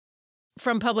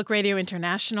From Public Radio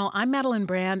International, I'm Madeline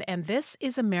Brand, and this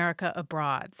is America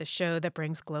Abroad, the show that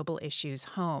brings global issues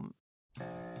home.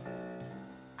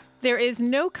 There is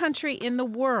no country in the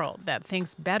world that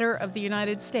thinks better of the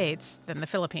United States than the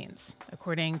Philippines.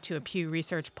 According to a Pew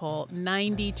Research poll,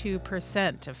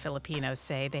 92% of Filipinos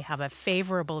say they have a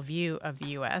favorable view of the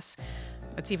U.S.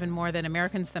 That's even more than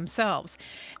Americans themselves.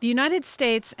 The United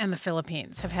States and the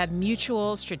Philippines have had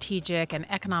mutual strategic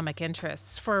and economic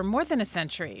interests for more than a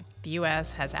century. The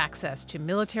U.S. has access to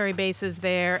military bases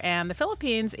there, and the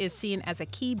Philippines is seen as a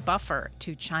key buffer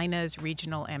to China's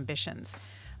regional ambitions.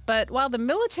 But while the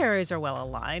militaries are well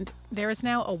aligned, there is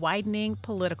now a widening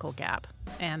political gap.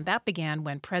 And that began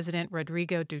when President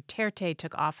Rodrigo Duterte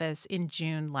took office in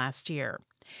June last year.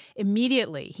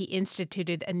 Immediately, he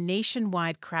instituted a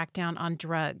nationwide crackdown on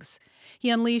drugs.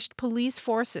 He unleashed police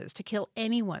forces to kill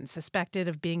anyone suspected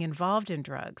of being involved in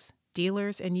drugs,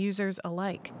 dealers and users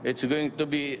alike. It's going to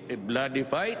be a bloody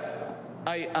fight.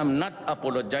 I am not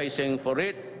apologizing for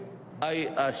it.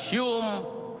 I assume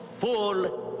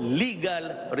full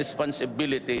legal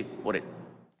responsibility for it.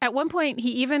 At one point, he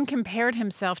even compared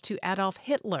himself to Adolf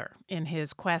Hitler in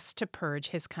his quest to purge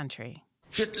his country.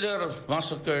 Hitler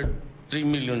massacred 3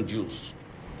 million Jews.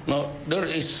 Now, there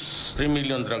is 3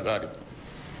 million drug addicts.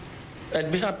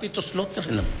 I'd be happy to slaughter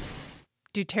them.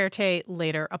 Duterte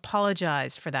later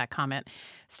apologized for that comment.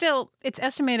 Still, it's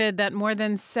estimated that more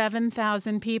than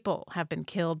 7,000 people have been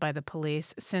killed by the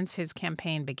police since his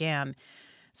campaign began.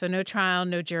 So no trial,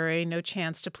 no jury, no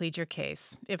chance to plead your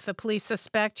case. If the police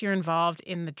suspect you're involved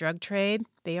in the drug trade,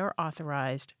 they are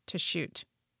authorized to shoot.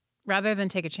 Rather than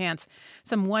take a chance,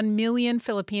 some 1 million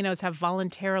Filipinos have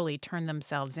voluntarily turned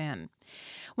themselves in.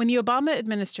 When the Obama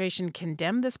administration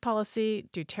condemned this policy,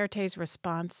 Duterte's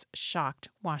response shocked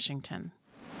Washington.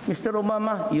 Mr.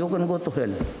 Obama, you can go to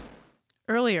hell.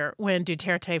 Earlier, when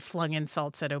Duterte flung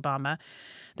insults at Obama,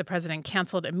 the president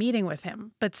canceled a meeting with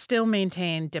him, but still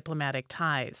maintained diplomatic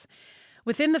ties.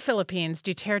 Within the Philippines,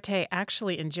 Duterte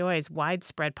actually enjoys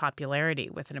widespread popularity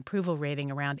with an approval rating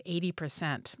around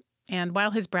 80%. And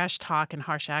while his brash talk and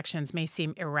harsh actions may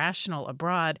seem irrational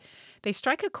abroad, they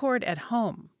strike a chord at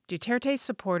home. Duterte's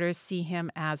supporters see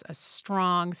him as a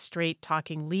strong,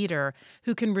 straight-talking leader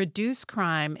who can reduce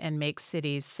crime and make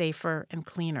cities safer and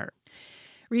cleaner.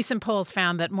 Recent polls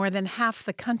found that more than half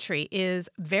the country is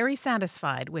very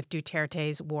satisfied with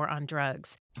Duterte's war on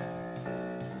drugs.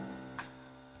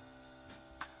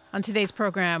 On today's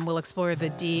program, we'll explore the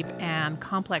deep and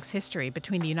complex history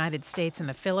between the United States and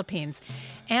the Philippines,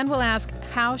 and we'll ask,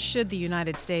 how should the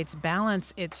United States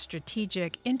balance its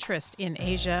strategic interest in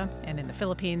Asia and in the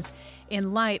Philippines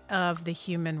in light of the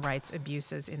human rights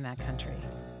abuses in that country?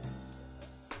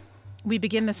 We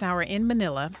begin this hour in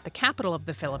Manila, the capital of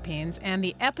the Philippines, and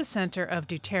the epicenter of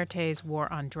Duterte's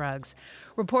war on drugs.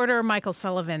 Reporter Michael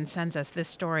Sullivan sends us this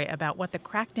story about what the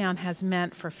crackdown has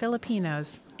meant for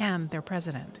Filipinos and their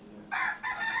president.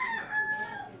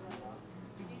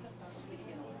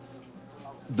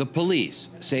 The police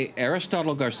say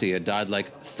Aristotle Garcia died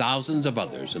like thousands of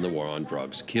others in the war on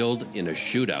drugs, killed in a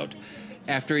shootout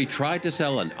after he tried to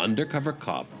sell an undercover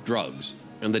cop drugs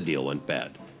and the deal went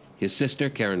bad. His sister,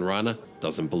 Karen Rana,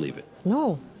 doesn't believe it.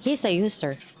 No, he's a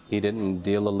user. He didn't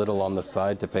deal a little on the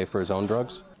side to pay for his own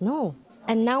drugs? No.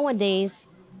 And nowadays,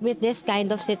 with this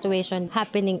kind of situation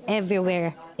happening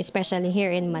everywhere, especially here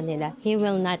in Manila, he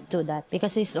will not do that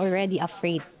because he's already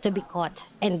afraid to be caught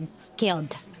and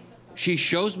killed. She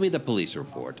shows me the police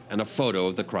report and a photo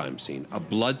of the crime scene, a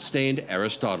blood-stained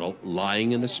Aristotle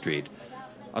lying in the street,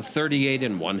 a .38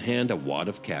 in one hand, a wad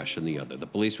of cash in the other. The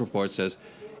police report says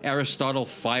Aristotle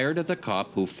fired at the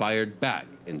cop who fired back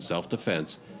in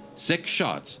self-defense, 6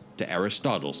 shots to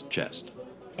Aristotle's chest.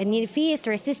 And if he is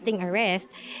resisting arrest,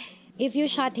 if you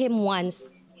shot him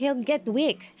once, he'll get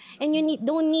weak. And you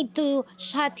don't need to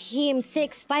shot him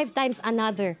 5 times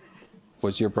another.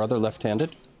 Was your brother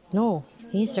left-handed? No,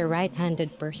 he's a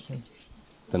right-handed person.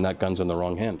 Then that gun's in the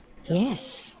wrong hand.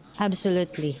 Yes,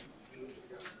 absolutely.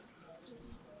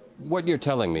 What you're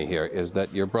telling me here is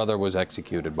that your brother was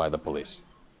executed by the police.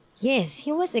 Yes,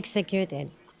 he was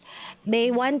executed. They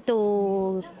want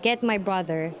to get my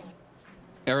brother.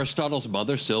 Aristotle's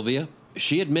mother, Sylvia,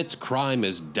 she admits crime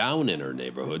is down in her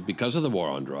neighborhood because of the war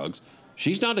on drugs.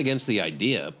 She's not against the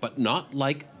idea, but not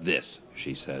like this,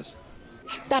 she says.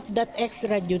 Stop that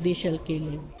extrajudicial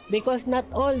killing, because not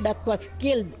all that was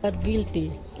killed are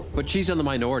guilty. But she's in the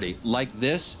minority. Like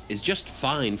this is just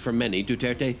fine for many.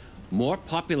 Duterte, more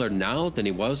popular now than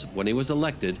he was when he was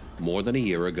elected more than a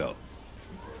year ago.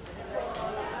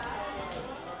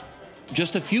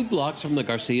 Just a few blocks from the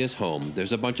Garcia's home,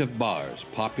 there's a bunch of bars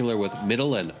popular with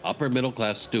middle and upper middle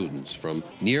class students from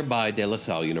nearby De La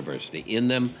Salle University. In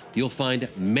them, you'll find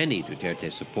many Duterte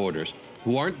supporters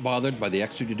who aren't bothered by the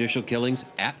extrajudicial killings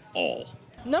at all.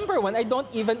 Number one, I don't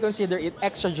even consider it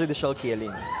extrajudicial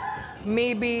killings.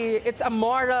 Maybe it's a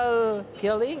moral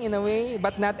killing in a way,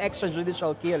 but not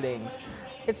extrajudicial killing.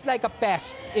 It's like a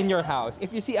pest in your house.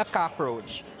 If you see a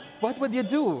cockroach, what would you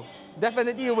do?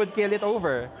 Definitely you would kill it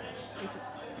over.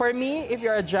 For me, if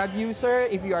you're a drug user,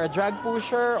 if you are a drug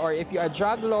pusher, or if you're a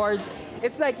drug lord,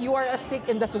 it's like you are a sick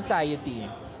in the society.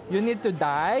 You need to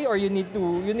die, or you need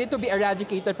to be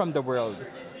eradicated from the world.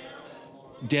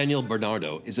 Daniel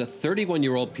Bernardo is a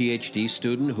 31-year-old PhD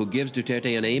student who gives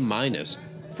Duterte an A-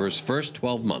 for his first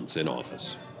 12 months in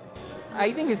office.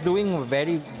 I think he's doing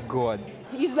very good.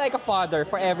 He's like a father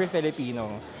for every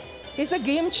Filipino. He's a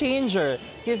game changer.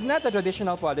 He's not a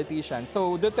traditional politician.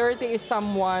 So Duterte is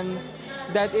someone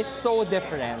that is so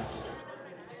different.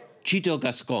 Chito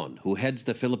Gascon, who heads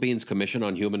the Philippines Commission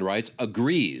on Human Rights,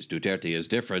 agrees Duterte is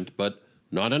different, but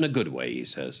not in a good way, he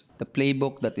says. The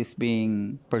playbook that is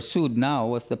being pursued now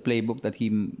was the playbook that he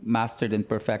mastered and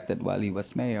perfected while he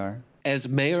was mayor. As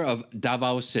mayor of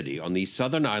Davao City on the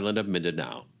southern island of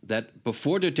Mindanao, that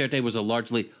before Duterte was a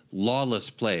largely lawless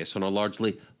place on a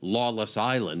largely lawless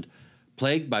island,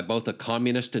 plagued by both a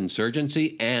communist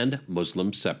insurgency and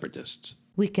Muslim separatists.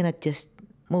 We cannot just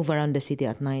move around the city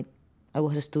at night. I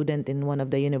was a student in one of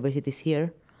the universities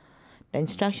here. The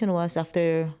instruction was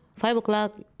after 5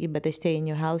 o'clock, you better stay in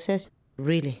your houses.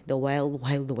 Really, the wild,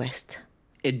 wild west.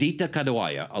 Edita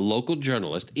Caduaya, a local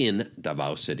journalist in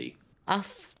Davao City.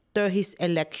 After his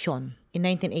election in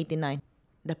 1989,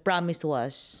 the promise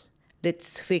was,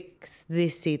 let's fix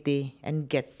this city and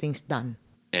get things done.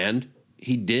 And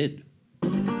he did.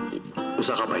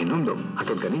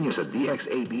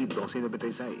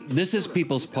 This is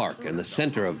People's Park in the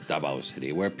center of Davao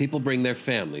City, where people bring their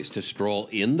families to stroll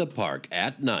in the park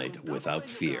at night without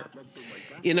fear.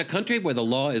 In a country where the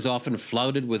law is often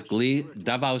flouted with glee,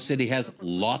 Davao City has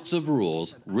lots of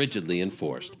rules rigidly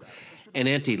enforced. An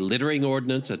anti-littering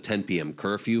ordinance, a 10 p.m.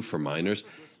 curfew for minors,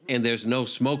 and there's no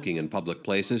smoking in public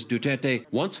places. Duterte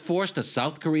once forced a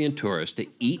South Korean tourist to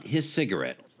eat his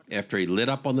cigarette after he lit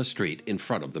up on the street in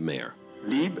front of the mayor.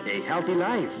 Live a healthy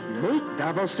life. Make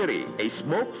Davao City a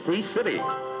smoke-free city.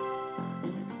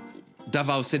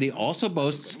 Davao City also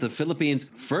boasts the Philippines'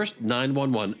 first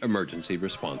 911 emergency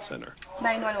response center.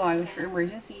 911 for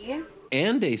emergency.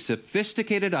 And a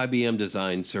sophisticated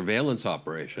IBM-designed surveillance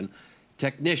operation,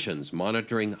 technicians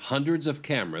monitoring hundreds of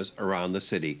cameras around the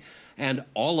city. And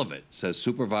all of it, says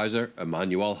Supervisor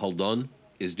Emmanuel Haldon,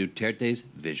 is Duterte's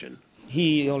vision.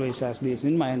 He always has this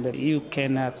in mind that you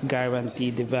cannot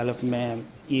guarantee development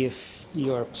if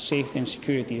your safety and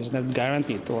security is not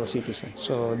guaranteed to all citizens.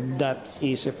 So that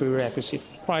is a prerequisite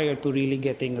prior to really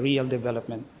getting real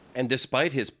development. And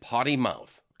despite his potty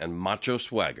mouth and macho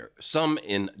swagger, some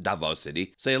in Davao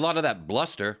City say a lot of that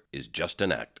bluster is just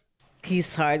an act.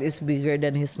 His heart is bigger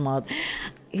than his mouth.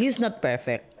 He's not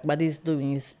perfect, but he's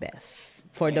doing his best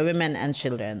for the women and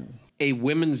children. A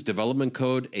women's development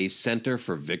code, a center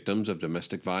for victims of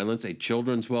domestic violence, a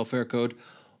children's welfare code,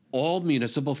 all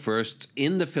municipal firsts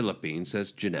in the Philippines,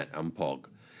 says Jeanette Ampog.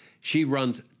 She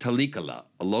runs Talikala,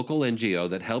 a local NGO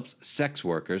that helps sex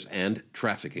workers and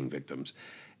trafficking victims.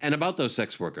 And about those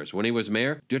sex workers, when he was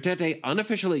mayor, Duterte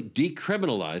unofficially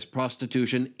decriminalized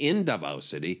prostitution in Davao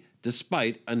City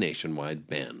despite a nationwide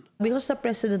ban. Because the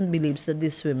president believes that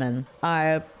these women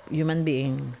are human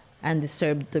beings and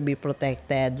deserve to be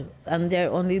protected. And they're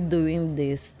only doing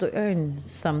this to earn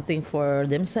something for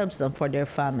themselves and for their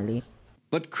family.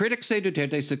 But critics say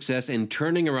Duterte's success in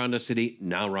turning around a city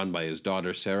now run by his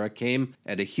daughter Sarah came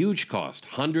at a huge cost.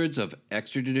 Hundreds of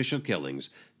extrajudicial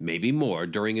killings, maybe more,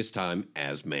 during his time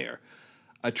as mayor.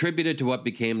 Attributed to what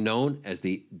became known as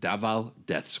the Davao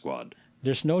Death Squad.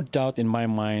 There's no doubt in my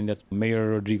mind that Mayor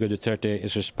Rodrigo Duterte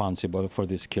is responsible for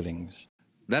these killings.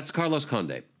 That's Carlos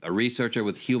Conde, a researcher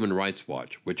with Human Rights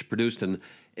Watch, which produced an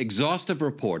exhaustive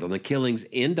report on the killings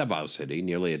in Davao City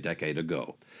nearly a decade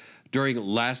ago. During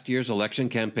last year's election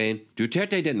campaign,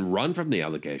 Duterte didn't run from the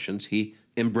allegations, he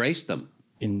embraced them.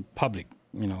 In public,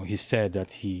 he said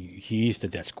that he is the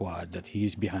death squad, that he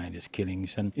is behind these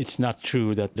killings. And it's not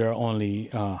true that there are only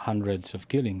hundreds of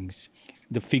killings.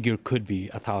 The figure could be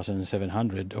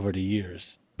 1,700 over the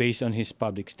years. Based on his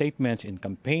public statements in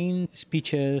campaign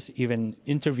speeches, even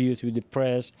interviews with the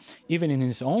press, even in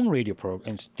his own radio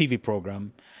and TV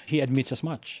program, he admits as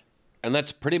much. And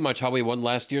that's pretty much how he won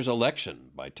last year's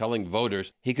election, by telling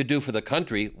voters he could do for the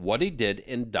country what he did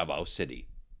in Davao City.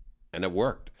 And it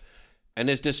worked. And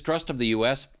his distrust of the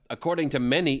U.S., according to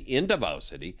many in Davao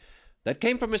City, that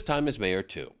came from his time as mayor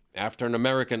too, after an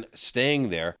American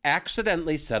staying there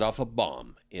accidentally set off a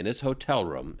bomb in his hotel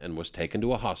room and was taken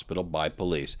to a hospital by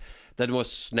police, then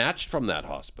was snatched from that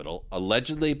hospital,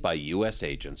 allegedly by U.S.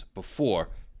 agents, before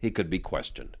he could be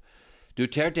questioned.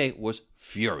 Duterte was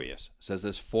furious, says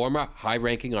this former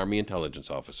high-ranking Army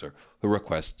intelligence officer who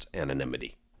requests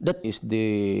anonymity. That is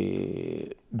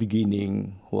the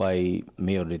beginning why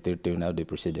Mayor Duterte, now the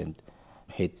president,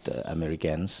 hate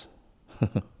Americans.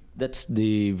 That's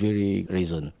the very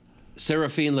reason.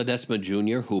 Serafin Ledesma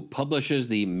Jr., who publishes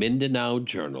the Mindanao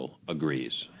Journal,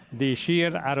 agrees. The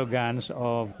sheer arrogance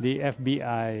of the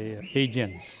FBI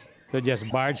agents to just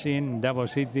barge in Davao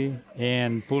City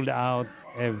and pulled out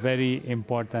a very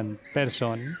important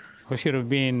person who should have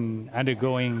been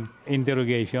undergoing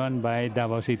interrogation by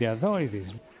Davao City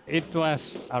authorities. It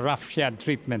was a roughshod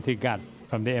treatment he got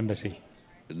from the embassy.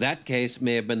 That case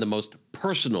may have been the most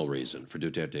personal reason for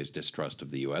Duterte's distrust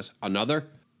of the U.S. Another,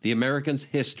 the Americans'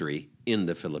 history in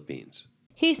the Philippines.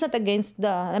 He's not against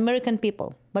the American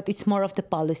people, but it's more of the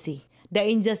policy, the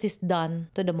injustice done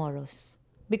to the Moros.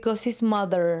 Because his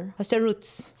mother has her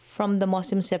roots from the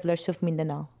Muslim settlers of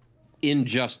Mindanao.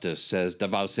 Injustice, says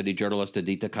Davao City journalist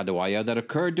Adita Caduaya, that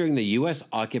occurred during the U.S.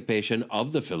 occupation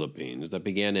of the Philippines that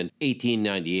began in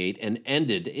 1898 and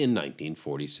ended in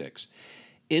 1946.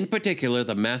 In particular,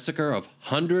 the massacre of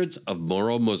hundreds of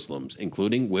Moro Muslims,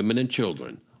 including women and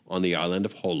children, on the island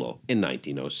of Jolo in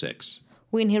 1906.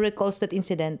 When he recalls that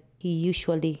incident, he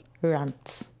usually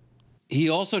rants. He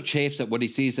also chafes at what he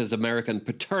sees as American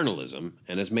paternalism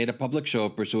and has made a public show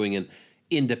of pursuing an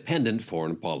independent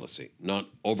foreign policy, not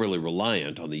overly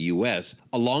reliant on the U.S.,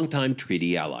 a longtime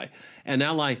treaty ally, an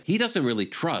ally he doesn't really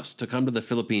trust to come to the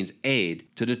Philippines' aid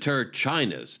to deter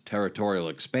China's territorial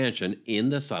expansion in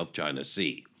the South China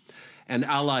Sea. An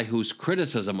ally whose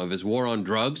criticism of his war on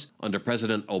drugs, under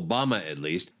President Obama at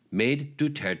least, made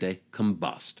Duterte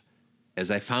combust. As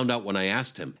I found out when I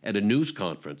asked him at a news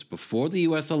conference before the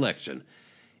U.S. election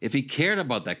if he cared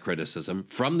about that criticism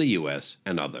from the U.S.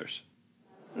 and others.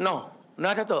 No,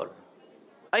 not at all.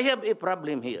 I have a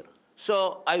problem here.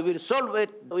 So I will solve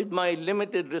it with my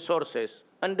limited resources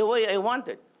and the way I want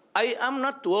it. I am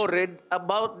not worried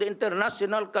about the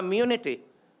international community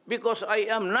because I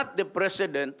am not the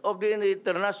president of the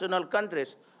international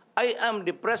countries. I am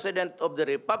the president of the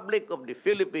Republic of the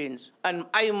Philippines, and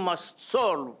I must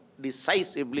solve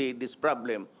decisively this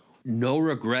problem. No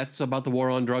regrets about the war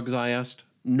on drugs, I asked?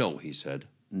 No, he said.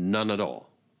 None at all.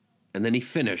 And then he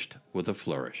finished with a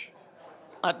flourish.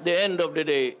 At the end of the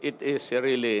day, it is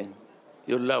really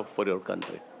your love for your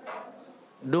country.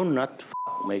 Do not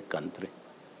my country.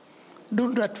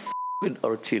 Do not with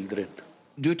our children.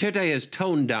 Duterte has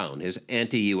toned down his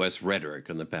anti-U.S. rhetoric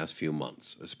in the past few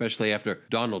months, especially after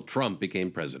Donald Trump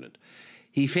became president.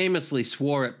 He famously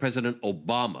swore at President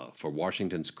Obama for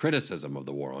Washington's criticism of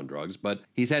the war on drugs, but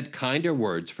he's had kinder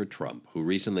words for Trump, who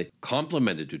recently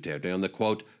complimented Duterte on the,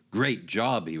 quote, great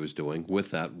job he was doing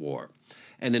with that war,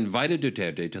 and invited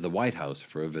Duterte to the White House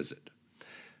for a visit.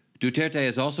 Duterte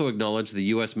has also acknowledged the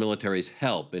U.S. military's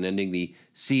help in ending the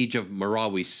siege of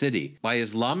Marawi City by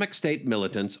Islamic State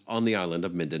militants on the island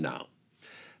of Mindanao.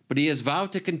 But he has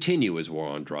vowed to continue his war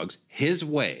on drugs his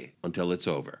way until it's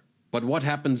over. But what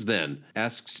happens then,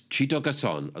 asks Chito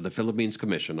Gason of the Philippines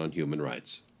Commission on Human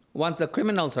Rights. Once the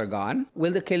criminals are gone,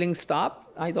 will the killing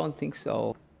stop? I don't think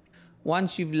so.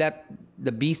 Once you've let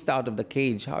the beast out of the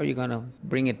cage, how are you going to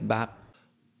bring it back?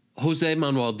 Jose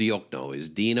Manuel Diokno is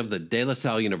dean of the De La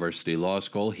Salle University Law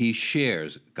School. He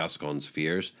shares Gascon's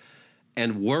fears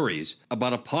and worries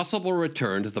about a possible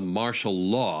return to the martial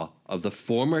law of the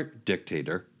former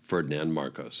dictator Ferdinand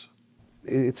Marcos.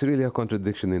 It's really a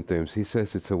contradiction in terms. He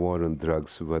says it's a war on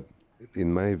drugs, but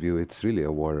in my view, it's really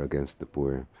a war against the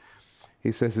poor.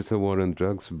 He says it's a war on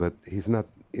drugs, but he's not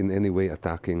in any way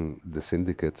attacking the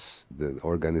syndicates, the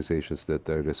organizations that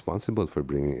are responsible for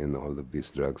bringing in all of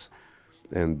these drugs.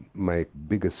 And my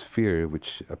biggest fear,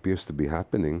 which appears to be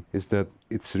happening, is that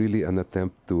it's really an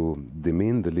attempt to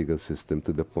demean the legal system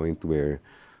to the point where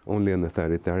only an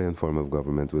authoritarian form of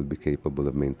government will be capable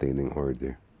of maintaining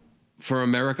order. For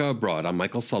America Abroad, I'm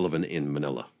Michael Sullivan in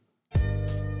Manila.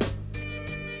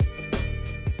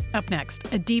 Up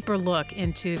next, a deeper look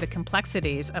into the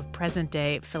complexities of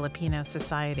present-day Filipino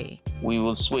society. We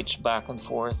will switch back and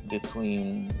forth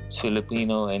between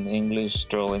Filipino and English,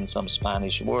 throw in some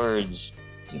Spanish words.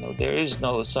 There is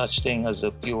no such thing as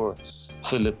a pure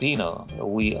Filipino.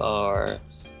 We are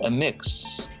a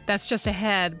mix. That's just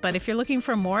ahead, but if you're looking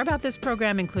for more about this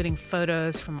program, including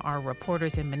photos from our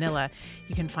reporters in Manila,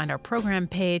 you can find our program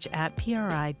page at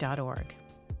pri.org.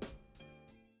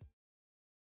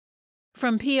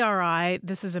 From PRI,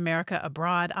 this is America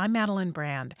Abroad. I'm Madeline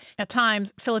Brand. At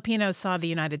times, Filipinos saw the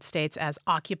United States as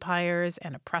occupiers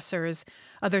and oppressors,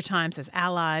 other times as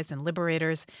allies and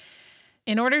liberators.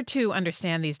 In order to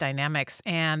understand these dynamics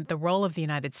and the role of the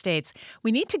United States,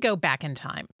 we need to go back in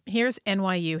time. Here's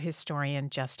NYU historian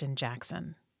Justin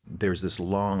Jackson. There's this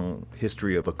long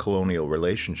history of a colonial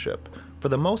relationship, for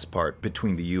the most part,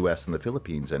 between the U.S. and the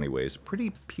Philippines anyways,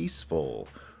 pretty peaceful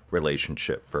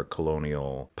relationship for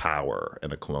colonial power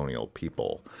and a colonial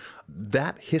people.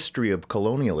 That history of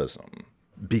colonialism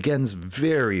begins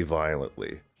very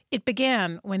violently. It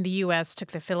began when the U.S.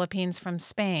 took the Philippines from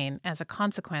Spain as a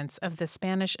consequence of the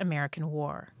Spanish-American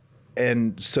War.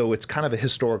 And so it's kind of a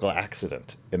historical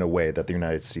accident in a way that the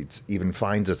United States even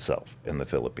finds itself in the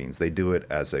Philippines. They do it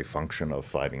as a function of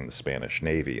fighting the Spanish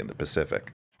Navy in the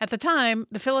Pacific. At the time,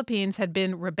 the Philippines had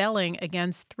been rebelling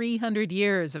against 300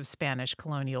 years of Spanish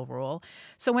colonial rule.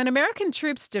 So when American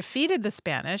troops defeated the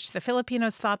Spanish, the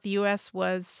Filipinos thought the U.S.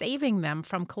 was saving them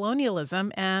from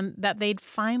colonialism and that they'd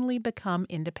finally become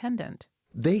independent.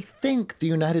 They think the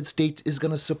United States is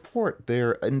going to support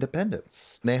their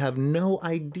independence. They have no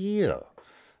idea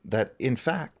that, in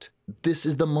fact, this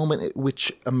is the moment at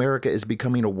which America is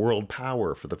becoming a world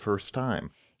power for the first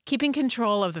time. Keeping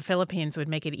control of the Philippines would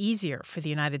make it easier for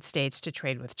the United States to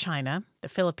trade with China. The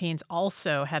Philippines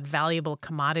also had valuable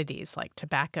commodities like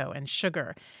tobacco and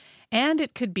sugar, and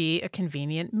it could be a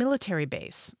convenient military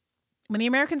base. When the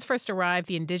Americans first arrived,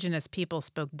 the indigenous people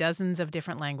spoke dozens of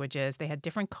different languages, they had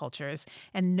different cultures,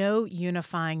 and no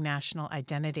unifying national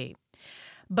identity.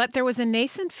 But there was a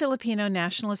nascent Filipino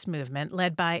nationalist movement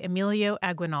led by Emilio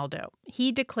Aguinaldo.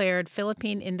 He declared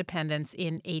Philippine independence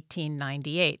in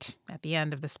 1898, at the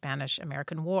end of the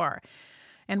Spanish-American War.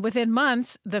 And within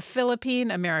months, the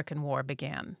Philippine-American War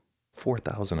began.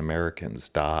 4,000 Americans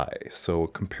die. So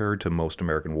compared to most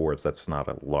American wars, that's not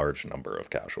a large number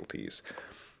of casualties.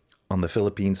 On the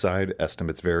Philippine side,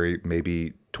 estimates vary,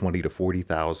 maybe 20 to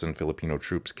 40,000 Filipino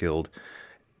troops killed,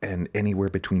 and anywhere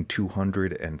between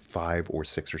 200 and 5 or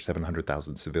 6 or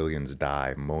 700,000 civilians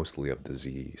die, mostly of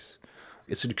disease.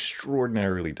 It's an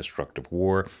extraordinarily destructive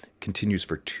war, continues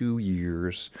for 2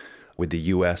 years, with the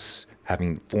U.S.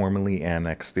 having formally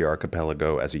annexed the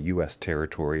archipelago as a U.S.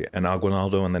 territory, and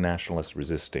Aguinaldo and the nationalists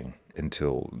resisting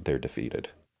until they're defeated.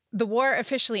 The war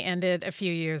officially ended a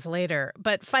few years later,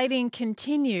 but fighting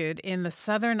continued in the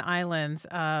southern islands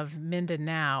of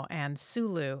Mindanao and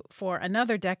Sulu for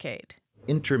another decade.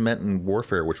 Intermittent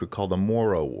warfare, which we call the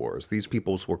Moro Wars. These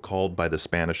peoples were called by the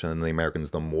Spanish and the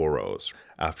Americans the Moros,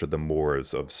 after the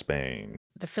Moors of Spain.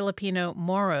 The Filipino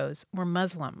Moros were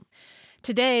Muslim.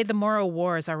 Today, the Moro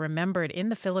Wars are remembered in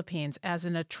the Philippines as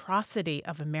an atrocity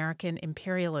of American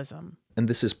imperialism. And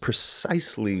this is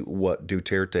precisely what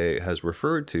Duterte has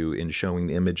referred to in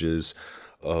showing images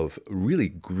of really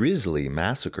grisly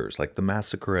massacres, like the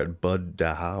massacre at Bud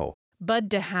Dahao.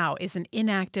 Bud Dahao is an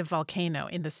inactive volcano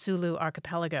in the Sulu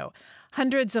archipelago.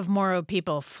 Hundreds of Moro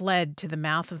people fled to the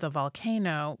mouth of the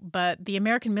volcano, but the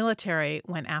American military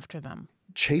went after them.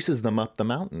 Chases them up the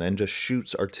mountain and just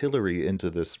shoots artillery into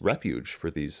this refuge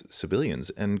for these civilians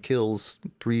and kills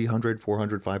 300,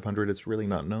 400, 500, it's really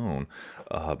not known,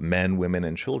 men, women,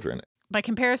 and children. By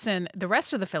comparison, the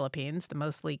rest of the Philippines, the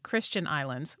mostly Christian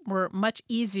islands, were much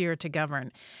easier to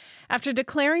govern. After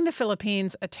declaring the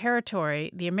Philippines a territory,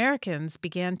 the Americans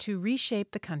began to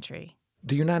reshape the country.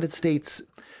 The United States,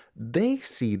 they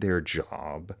see their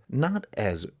job not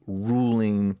as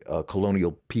ruling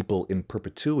colonial people in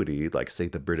perpetuity, like, say,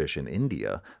 the British in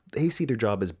India. They see their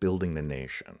job as building the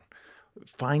nation,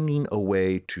 finding a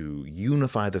way to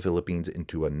unify the Philippines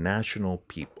into a national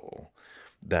people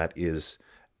that is,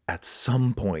 at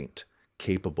some point,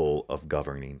 capable of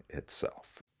governing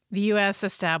itself. The U.S.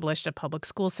 established a public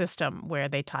school system where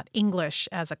they taught English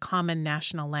as a common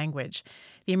national language.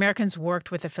 The Americans worked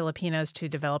with the Filipinos to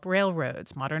develop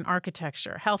railroads, modern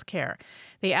architecture, healthcare.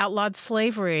 They outlawed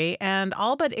slavery and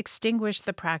all but extinguished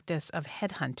the practice of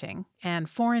headhunting, and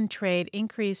foreign trade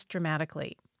increased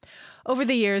dramatically. Over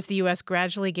the years, the U.S.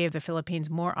 gradually gave the Philippines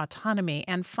more autonomy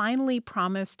and finally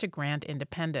promised to grant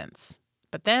independence.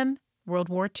 But then World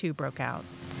War II broke out.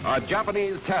 A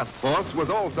Japanese task force was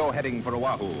also heading for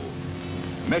Oahu.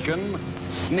 Mission: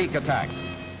 sneak attack.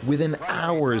 Within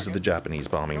hours of the Japanese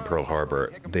bombing Pearl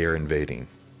Harbor, they are invading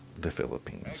the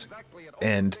Philippines.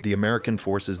 And the American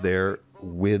forces there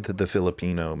with the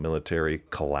Filipino military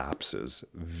collapses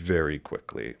very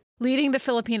quickly. Leading the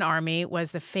Philippine Army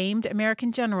was the famed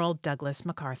American general Douglas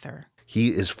MacArthur. He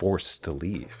is forced to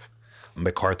leave.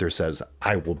 MacArthur says,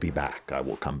 "I will be back. I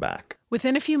will come back."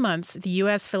 Within a few months, the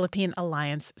US-Philippine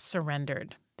alliance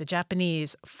surrendered. the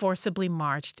Japanese forcibly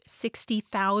marched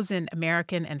 60,000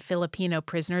 American and Filipino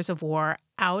prisoners of war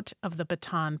out of the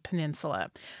Bataan Peninsula.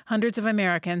 Hundreds of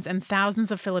Americans and thousands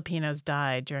of Filipinos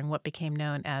died during what became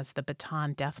known as the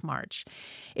Bataan Death March.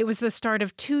 It was the start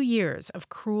of 2 years of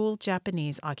cruel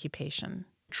Japanese occupation.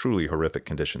 Truly horrific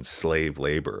conditions, slave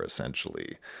labor,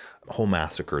 essentially. Whole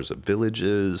massacres of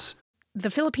villages. The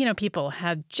Filipino people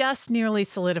had just nearly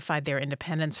solidified their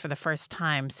independence for the first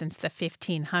time since the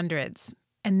 1500s,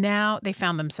 and now they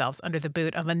found themselves under the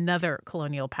boot of another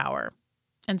colonial power.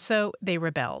 And so they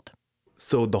rebelled.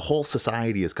 So the whole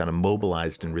society is kind of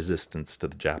mobilized in resistance to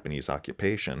the Japanese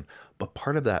occupation, but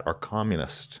part of that are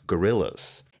communist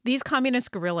guerrillas. These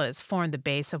communist guerrillas formed the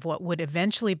base of what would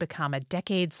eventually become a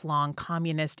decades-long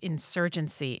communist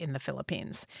insurgency in the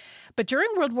Philippines. But during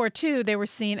World War II, they were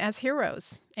seen as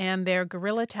heroes, and their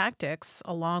guerrilla tactics,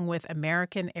 along with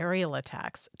American aerial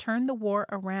attacks, turned the war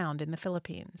around in the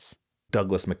Philippines.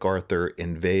 Douglas MacArthur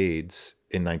invades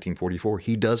in 1944.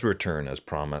 He does return as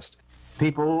promised.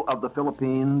 People of the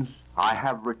Philippines, I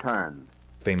have returned.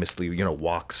 Famously,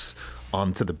 walks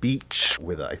onto the beach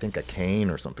with, I think, a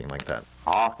cane or something like that.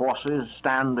 Our forces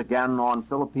stand again on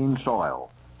Philippine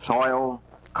soil, soil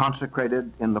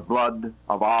consecrated in the blood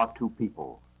of our two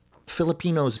people.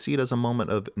 Filipinos see it as a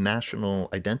moment of national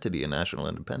identity and national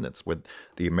independence, where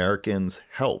the Americans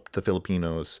helped the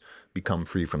Filipinos become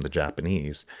free from the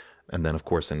Japanese. And then, of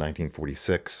course, in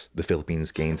 1946, the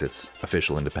Philippines gains its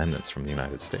official independence from the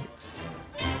United States.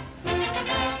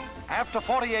 After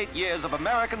 48 years of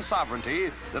American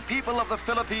sovereignty, the people of the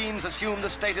Philippines assume the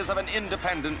status of an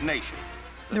independent nation.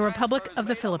 The Republic of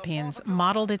the Philippines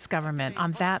modeled its government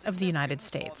on that of the United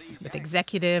States, with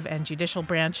executive and judicial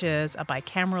branches, a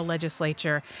bicameral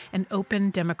legislature, and open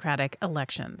democratic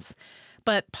elections.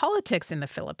 But politics in the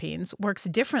Philippines works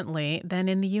differently than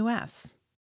in the U.S.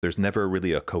 There's never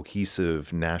really a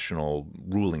cohesive national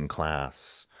ruling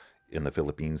class in the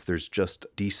Philippines. There's just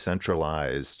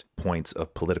decentralized points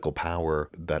of political power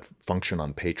that function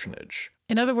on patronage.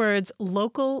 In other words,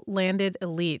 local landed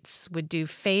elites would do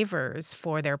favors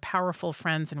for their powerful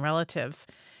friends and relatives.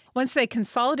 Once they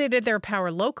consolidated their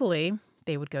power locally,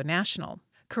 they would go national.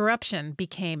 Corruption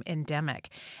became endemic.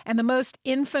 And the most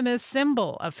infamous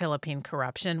symbol of Philippine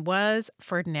corruption was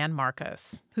Ferdinand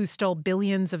Marcos, who stole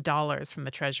billions of dollars from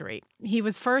the Treasury. He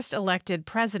was first elected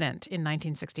president in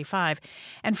 1965,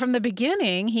 and from the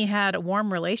beginning, he had a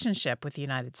warm relationship with the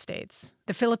United States.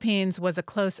 The Philippines was a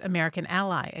close American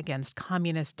ally against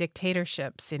communist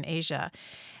dictatorships in Asia,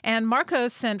 and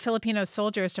Marcos sent Filipino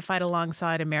soldiers to fight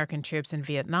alongside American troops in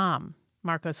Vietnam.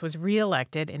 Marcos was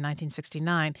reelected in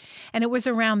 1969, and it was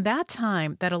around that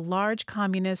time that a large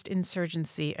communist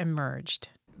insurgency emerged.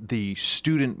 The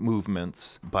student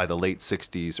movements by the late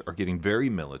 60s are getting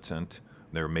very militant.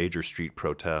 There are major street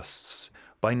protests.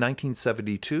 By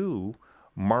 1972,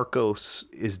 Marcos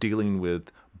is dealing with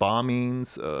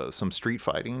bombings, some street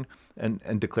fighting,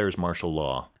 and declares martial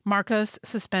law. Marcos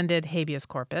suspended habeas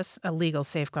corpus, a legal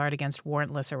safeguard against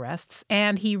warrantless arrests,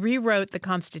 and he rewrote the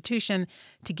Constitution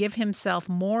to give himself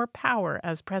more power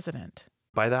as president.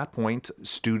 By that point,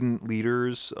 student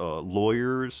leaders,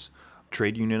 lawyers,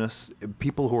 trade unionists,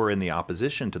 people who are in the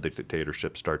opposition to the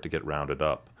dictatorship start to get rounded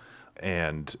up.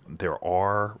 And there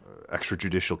are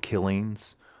extrajudicial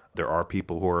killings. There are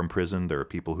people who are imprisoned. There are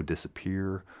people who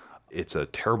disappear. It's a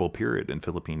terrible period in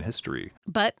Philippine history.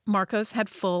 But Marcos had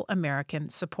full American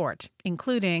support,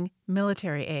 including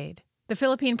military aid. The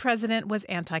Philippine president was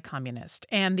anti-communist,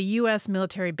 and the U.S.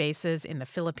 military bases in the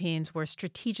Philippines were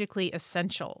strategically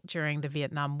essential during the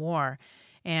Vietnam War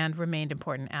and remained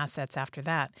important assets after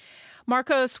that.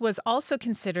 Marcos was also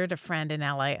considered a friend and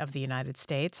ally of the United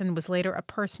States and was later a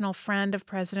personal friend of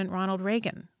President Ronald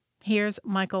Reagan. Here's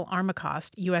Michael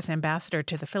Armacost, U.S. ambassador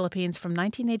to the Philippines from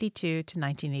 1982 to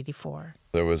 1984.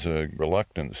 There was a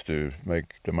reluctance to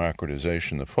make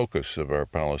democratization the focus of our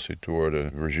policy toward a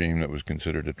regime that was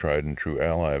considered a tried and true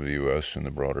ally of the U.S. in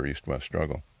the broader East-West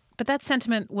struggle. But that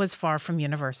sentiment was far from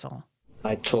universal.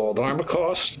 I told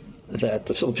Armacost that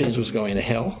the Philippines was going to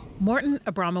hell. Morton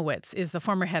Abramowitz is the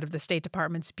former head of the State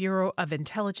Department's Bureau of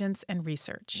Intelligence and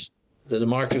Research. The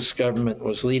Marcos government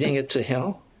was leading it to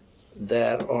hell.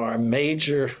 That our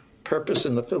major purpose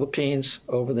in the Philippines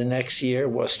over the next year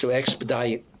was to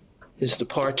expedite his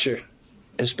departure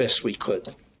as best we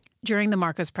could. During the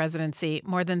Marcos presidency,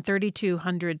 more than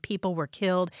 3,200 people were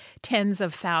killed, tens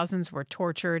of thousands were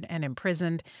tortured and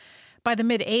imprisoned. By the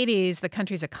mid-'80s, the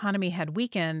country's economy had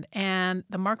weakened, and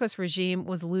the Marcos regime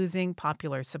was losing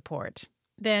popular support.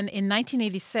 Then, in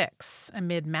 1986,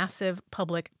 amid massive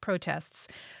public protests,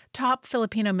 top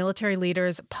Filipino military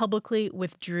leaders publicly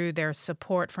withdrew their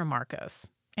support for Marcos.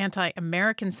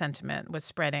 Anti-American sentiment was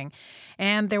spreading,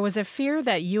 and there was a fear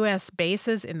that U.S.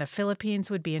 bases in the Philippines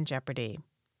would be in jeopardy.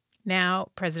 Now,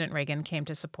 President Reagan came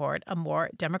to support a more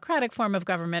democratic form of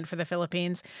government for the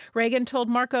Philippines. Reagan told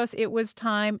Marcos it was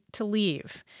time to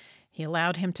leave. He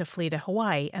allowed him to flee to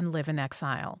Hawaii and live in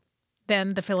exile.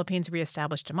 Then the Philippines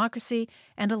reestablished democracy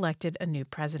and elected a new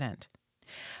president.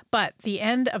 But the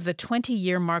end of the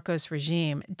 20-year Marcos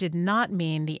regime did not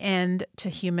mean the end to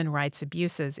human rights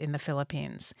abuses in the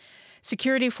Philippines.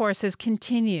 Security forces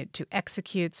continued to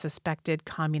execute suspected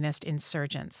communist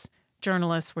insurgents.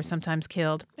 Journalists were sometimes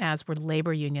killed, as were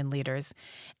labor union leaders.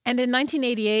 And in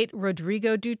 1988,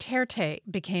 Rodrigo Duterte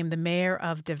became the mayor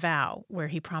of Davao, where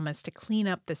he promised to clean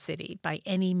up the city by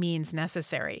any means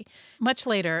necessary. Much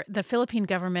later, the Philippine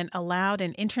government allowed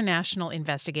an international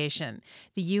investigation.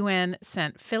 The UN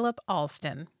sent Philip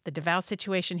Alston. The Davao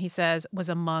situation, he says, was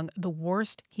among the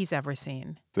worst he's ever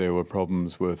seen. There were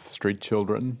problems with street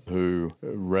children who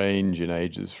range in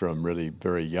ages from really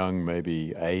very young,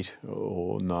 maybe 8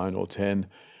 or 9 or 10,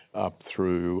 up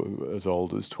through as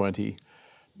old as 20.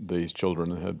 These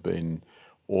children had been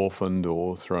orphaned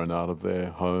or thrown out of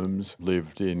their homes,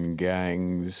 lived in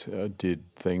gangs, did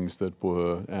things that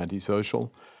were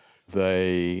antisocial.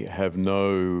 They have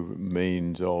no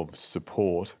means of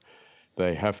support.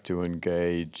 They have to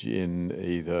engage in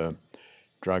either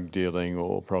drug dealing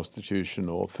or prostitution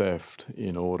or theft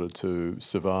in order to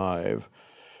survive.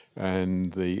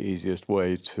 And the easiest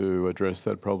way to address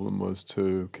that problem was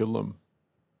to kill them.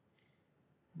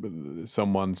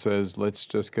 Someone says, let's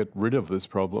just get rid of this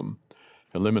problem,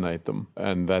 eliminate them.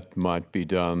 And that might be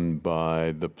done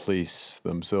by the police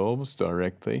themselves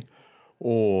directly,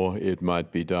 or it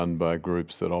might be done by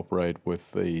groups that operate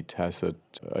with the tacit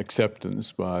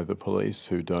acceptance by the police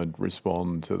who don't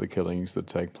respond to the killings that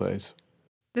take place.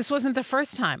 This wasn't the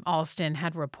first time Alston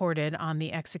had reported on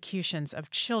the executions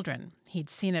of children. He'd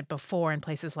seen it before in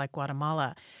places like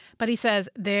Guatemala. But he says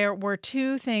there were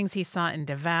two things he saw in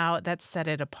Davao that set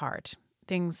it apart,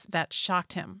 things that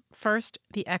shocked him. First,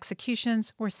 the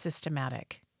executions were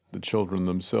systematic. The children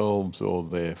themselves or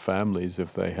their families,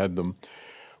 if they had them,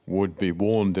 would be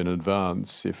warned in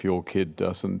advance, if your kid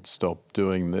doesn't stop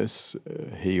doing this,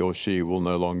 he or she will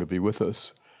no longer be with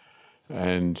us.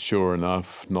 And sure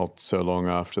enough, not so long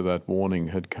after that warning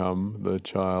had come, the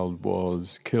child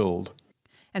was killed.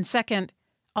 And second,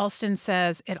 Alston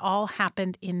says it all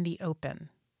happened in the open.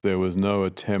 There was no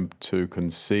attempt to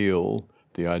conceal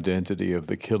the identity of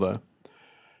the killer.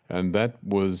 And that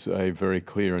was a very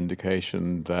clear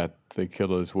indication that the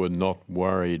killers were not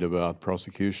worried about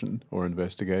prosecution or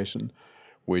investigation,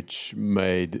 which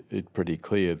made it pretty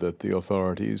clear that the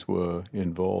authorities were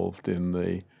involved in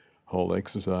the whole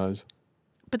exercise.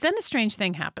 But then a strange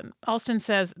thing happened. Alston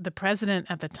says the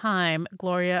president at the time,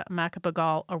 Gloria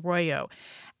Macapagal Arroyo,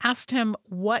 asked him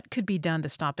what could be done to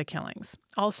stop the killings.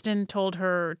 Alston told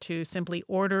her to simply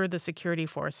order the security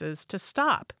forces to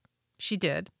stop. She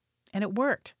did, and it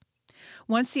worked.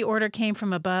 Once the order came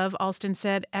from above, Alston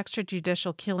said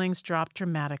extrajudicial killings dropped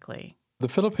dramatically. The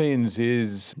Philippines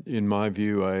is, in my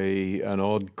view, an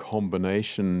odd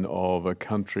combination of a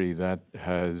country that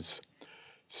has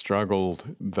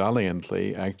struggled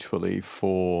valiantly, actually,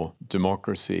 for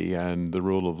democracy and the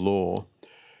rule of law,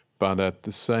 but at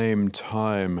the same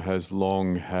time has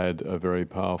long had a very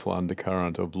powerful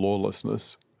undercurrent of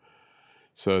lawlessness.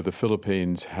 So the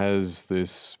Philippines has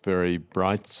this very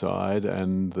bright side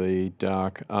and the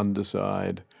dark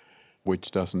underside,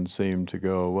 which doesn't seem to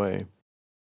go away.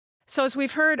 So as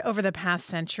we've heard over the past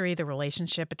century, the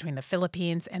relationship between the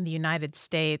Philippines and the United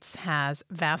States has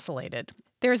vacillated.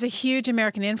 There is a huge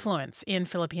American influence in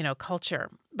Filipino culture,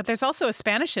 but there's also a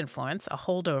Spanish influence, a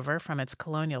holdover from its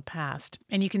colonial past.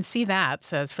 And you can see that,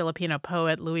 says Filipino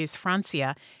poet Luis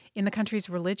Francia, in the country's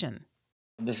religion.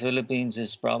 The Philippines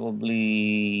is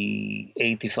probably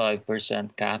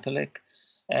 85% Catholic,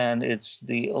 and it's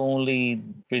the only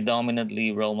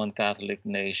predominantly Roman Catholic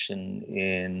nation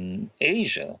in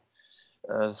Asia.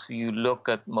 If you look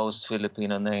at most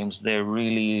Filipino names, they're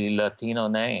really Latino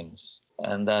names.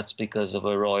 And that's because of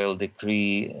a royal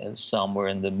decree somewhere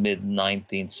in the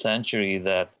mid-19th century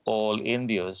that all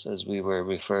Indios, as we were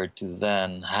referred to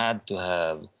then, had to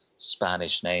have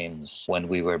Spanish names when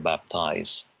we were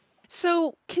baptized.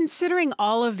 So, considering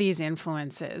all of these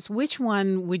influences, which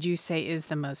one would you say is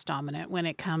the most dominant when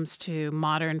it comes to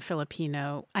modern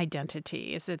Filipino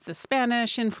identity? Is it the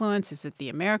Spanish influence? Is it the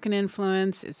American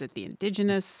influence? Is it the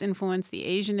indigenous influence, the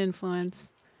Asian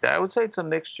influence? I would say it's a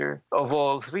mixture of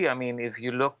all three. I mean, if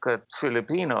you look at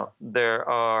Filipino, there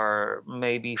are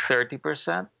maybe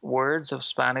 30% words of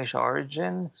Spanish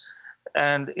origin.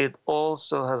 And it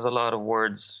also has a lot of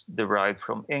words derived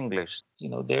from English.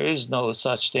 There is no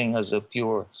such thing as a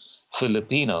pure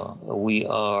Filipino. We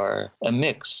are a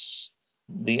mix.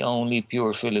 The only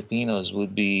pure Filipinos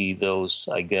would be those,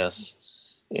 I guess,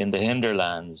 in the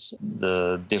hinterlands,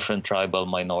 the different tribal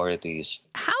minorities.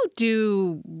 How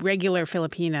do regular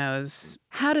Filipinos,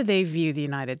 how do they view the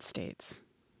United States?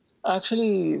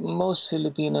 Actually, most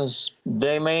Filipinos,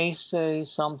 they may say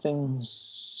something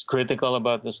critical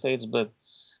about the States, but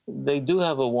they do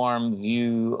have a warm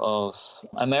view of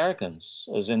Americans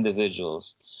as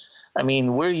individuals. I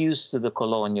mean, we're used to the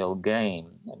colonial game.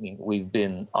 I mean, we've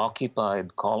been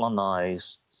occupied,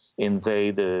 colonized,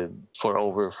 invaded for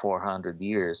over 400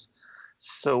 years.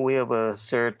 So we have a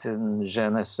certain je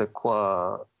ne sais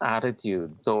quoi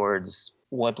attitude towards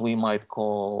what we might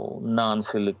call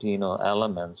non-Filipino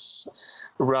elements.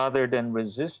 Rather than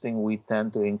resisting, we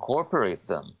tend to incorporate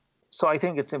them. So I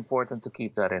think it's important to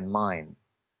keep that in mind.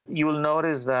 You will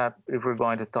notice that if we're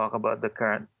going to talk about the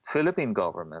current Philippine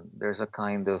government, there's a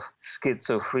kind of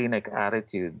schizophrenic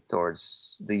attitude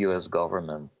towards the US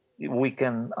government. We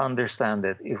can understand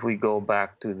it if we go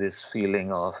back to this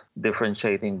feeling of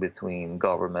differentiating between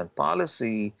government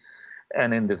policy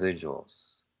and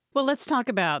individuals. Well, let's talk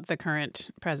about the current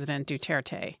President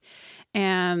Duterte.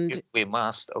 And If we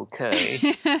must,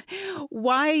 okay.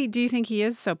 why do you think he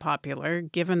is so popular,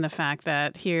 given the fact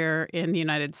that here in the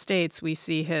United States we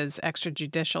see his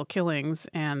extrajudicial killings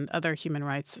and other human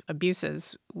rights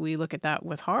abuses? We look at that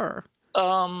with horror.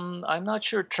 I'm not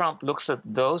sure Trump looks at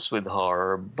those with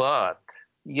horror, but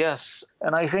yes.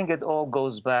 And I think it all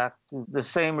goes back to the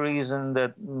same reason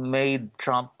that made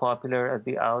Trump popular at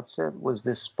the outset was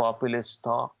this populist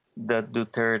talk that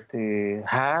Duterte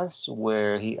has,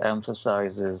 where he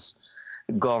emphasizes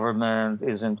government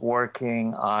isn't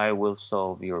working, I will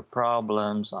solve your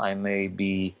problems, I may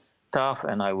be tough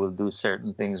and I will do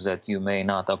certain things that you may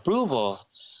not approve of,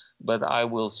 but I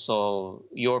will solve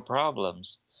your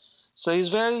problems. So he's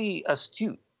very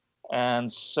astute.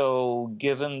 And so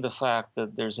given the fact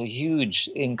that there's a huge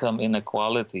income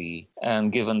inequality,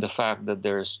 and given the fact that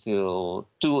there are still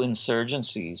 2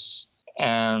 insurgencies,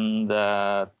 and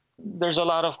there's a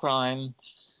lot of crime,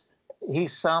 he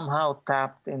somehow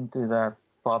tapped into that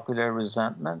popular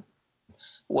resentment.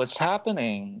 What's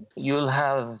happening, you'll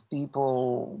have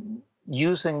people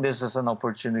using this as an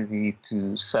opportunity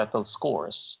to settle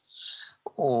scores,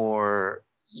 or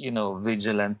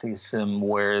vigilantism,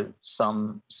 where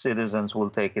some citizens will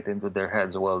take it into their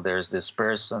heads, well, there's this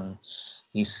person,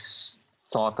 he's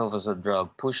thought of as a drug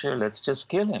pusher, let's just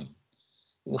kill him.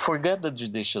 Forget the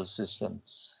judicial system.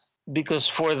 Because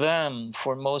for them,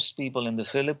 for most people in the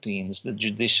Philippines, the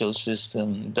judicial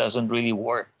system doesn't really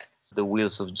work. The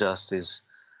wheels of justice,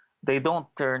 they don't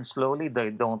turn slowly,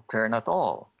 they don't turn at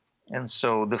all. And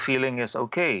so the feeling is,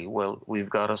 okay, well, we've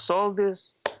got to solve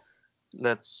this.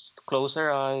 Let's close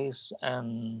our eyes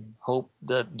and hope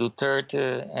that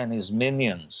Duterte and his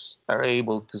minions are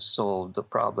able to solve the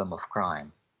problem of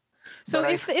crime. So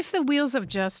if the wheels of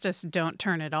justice don't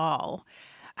turn at all,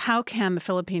 how can the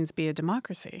Philippines be a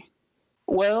democracy?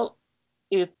 Well,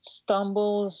 it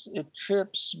stumbles, it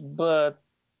trips, but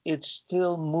it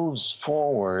still moves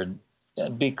forward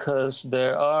because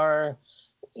there are,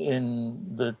 in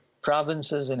the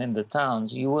provinces and in the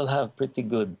towns, you will have pretty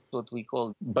good, what we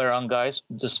call barangays,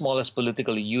 the smallest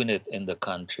political unit in the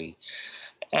country.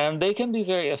 And they can be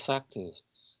very effective.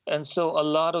 And so a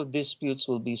lot of disputes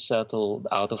will be settled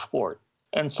out of court.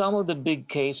 And some of the big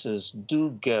cases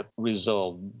do get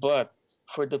resolved. But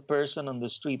for the person on the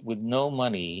street with no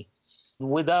money,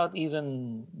 without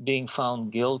even being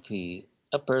found guilty,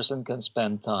 a person can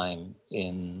spend time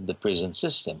in the prison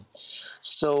system.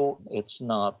 So it's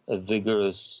not a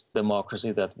vigorous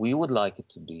democracy that we would like it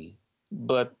to be.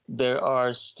 But there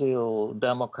are still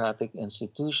democratic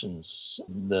institutions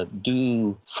that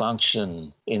do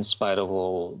function in spite of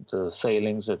all the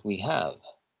failings that we have.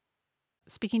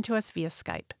 Speaking to us via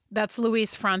Skype. That's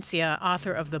Luis Francia,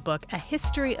 author of the book A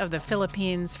History of the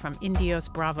Philippines from Indios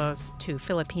Bravos to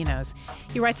Filipinos.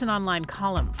 He writes an online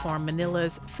column for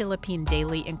Manila's Philippine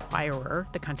Daily Inquirer,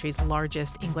 the country's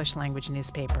largest English-language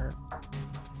newspaper.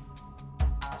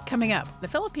 Coming up, the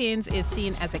Philippines is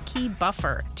seen as a key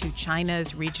buffer to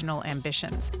China's regional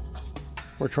ambitions.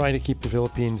 We're trying to keep the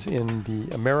Philippines in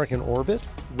the American orbit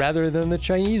rather than the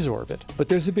Chinese orbit. But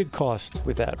there's a big cost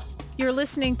with that. You're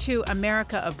listening to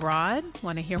America Abroad.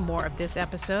 Want to hear more of this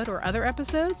episode or other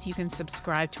episodes? You can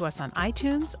subscribe to us on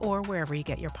iTunes or wherever you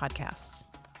get your podcasts.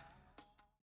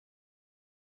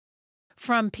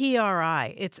 From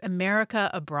PRI, it's America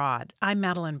Abroad. I'm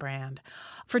Madeline Brand.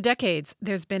 For decades,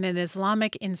 there's been an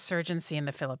Islamic insurgency in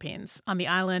the Philippines, on the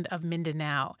island of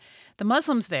Mindanao. The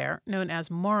Muslims there, known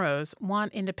as Moros,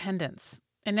 want independence.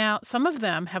 And now some of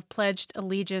them have pledged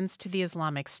allegiance to the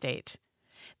Islamic State.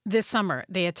 This summer,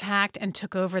 they attacked and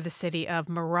took over the city of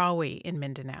Marawi in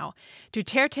Mindanao.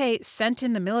 Duterte sent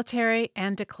in the military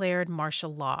and declared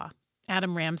martial law.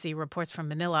 Adam Ramsey reports from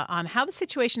Manila on how the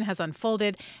situation has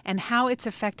unfolded and how it's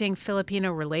affecting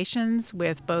Filipino relations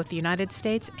with both the United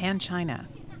States and China.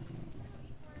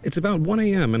 It's about 1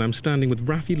 a.m. and I'm standing with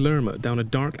Rafi Lerma down a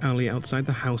dark alley outside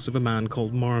the house of a man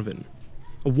called Marvin.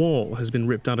 A wall has been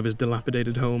ripped out of his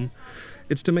dilapidated home.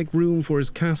 It's to make room for his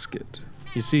casket.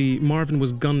 You see, Marvin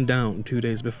was gunned down 2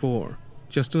 days before,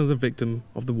 just another victim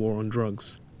of the war on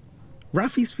drugs.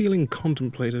 Rafi's feeling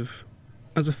contemplative.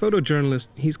 As a photojournalist,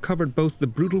 he's covered both the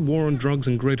brutal war on drugs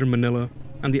in Greater Manila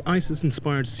and the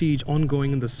ISIS-inspired siege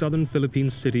ongoing in the southern Philippine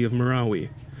city of Marawi.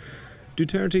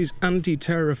 Duterte's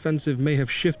anti-terror offensive may have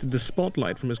shifted the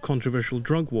spotlight from his controversial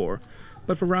drug war,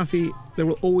 but for Rafi, there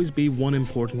will always be one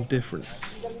important difference.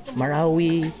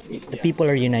 Marawi, the people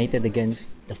are united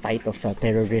against the fight of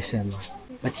terrorism.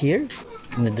 But here,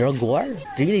 in the drug war,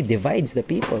 it really divides the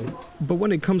people. But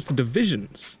when it comes to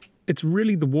divisions, it's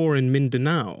really the war in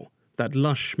Mindanao, that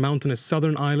lush, mountainous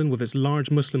southern island with its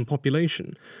large Muslim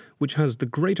population, which has the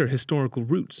greater historical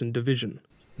roots in division.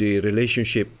 The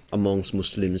relationship amongst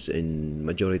Muslims and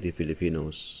majority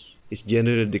Filipinos is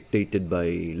generally dictated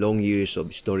by long years of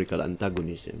historical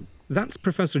antagonism. That's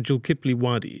Professor Julkipli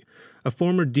Wadi, a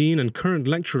former dean and current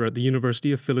lecturer at the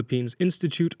University of Philippines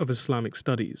Institute of Islamic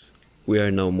Studies. We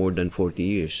are now more than 40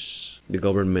 years. The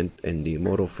government and the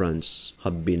Moro fronts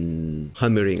have been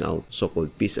hammering out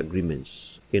so-called peace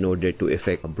agreements in order to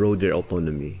effect a broader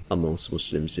autonomy amongst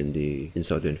Muslims in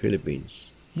southern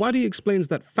Philippines. Wadi explains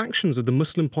that factions of the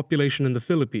Muslim population in the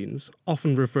Philippines,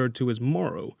 often referred to as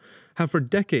Moro, have for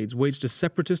decades waged a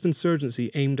separatist insurgency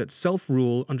aimed at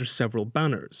self-rule under several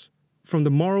banners. From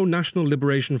the Moro National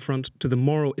Liberation Front to the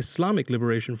Moro Islamic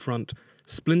Liberation Front,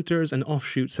 splinters and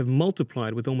offshoots have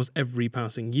multiplied with almost every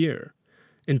passing year.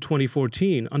 In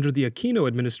 2014, under the Aquino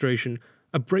administration,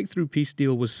 a breakthrough peace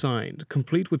deal was signed,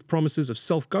 complete with promises of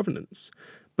self-governance,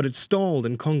 but it stalled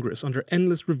in Congress under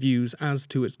endless reviews as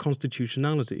to its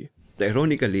constitutionality.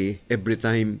 Ironically, every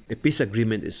time a peace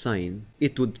agreement is signed,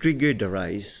 it would trigger the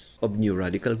rise of new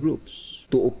radical groups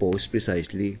to oppose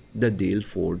precisely the deal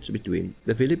forged between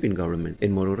the Philippine government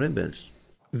and Moro rebels.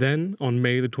 Then, on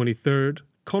May the 23rd,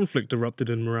 conflict erupted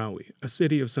in Marawi, a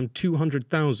city of some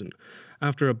 200,000,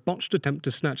 after a botched attempt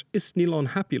to snatch Isnilon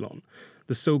Hapilon,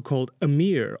 the so-called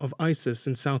emir of ISIS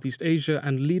in Southeast Asia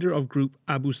and leader of group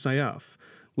Abu Sayyaf,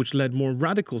 which led more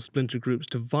radical splinter groups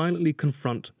to violently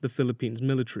confront the Philippines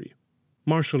military.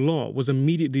 Martial law was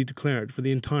immediately declared for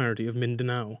the entirety of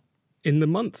Mindanao. In the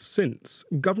months since,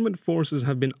 government forces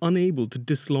have been unable to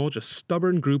dislodge a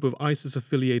stubborn group of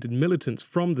ISIS-affiliated militants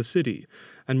from the city,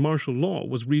 and martial law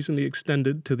was recently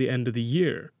extended to the end of the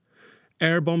year.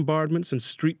 Air bombardments and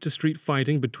street-to-street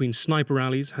fighting between sniper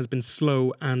rallies has been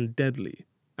slow and deadly.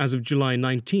 As of July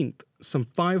 19th, some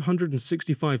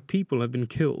 565 people have been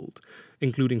killed,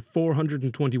 including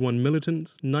 421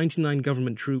 militants, 99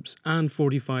 government troops, and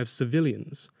 45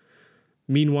 civilians.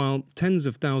 Meanwhile, tens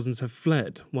of thousands have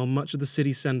fled, while much of the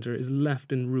city center is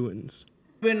left in ruins.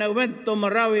 When I went to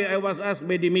Marawi, I was asked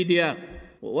by the media,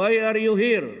 "Why are you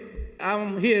here?"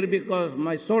 "I'm here because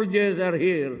my soldiers are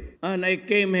here, and I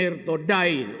came here to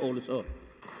die also."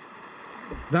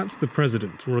 That's the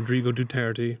president, Rodrigo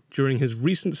Duterte, during his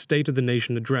recent State of the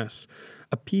Nation address,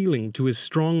 appealing to his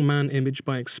strong man image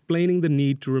by explaining the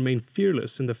need to remain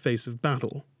fearless in the face of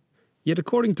battle. Yet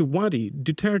according to Wadi,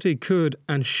 Duterte could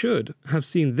and should have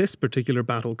seen this particular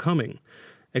battle coming,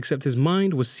 except his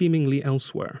mind was seemingly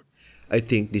elsewhere. I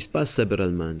think these past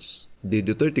several months, the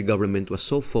Duterte government was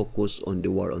so focused on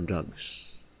the war on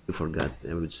drugs. You forgot,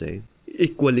 I would say.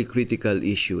 Equally critical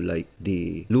issue like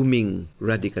the looming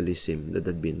radicalism that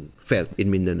had been felt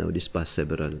in Mindanao these past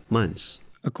several months.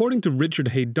 According to Richard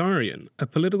Haydarian, a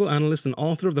political analyst and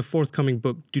author of the forthcoming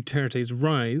book Duterte's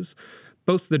Rise,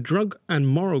 both the drug and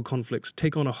Moro conflicts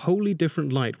take on a wholly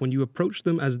different light when you approach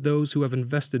them as those who have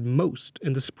invested most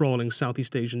in the sprawling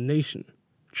Southeast Asian nation,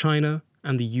 China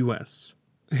and the US.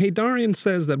 Haydarian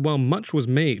says that while much was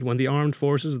made when the armed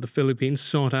forces of the Philippines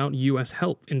sought out US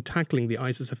help in tackling the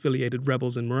ISIS-affiliated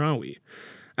rebels in Marawi,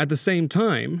 at the same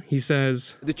time, he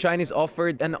says, the Chinese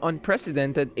offered an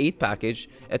unprecedented aid package,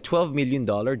 a $12 million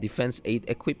defense aid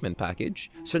equipment package.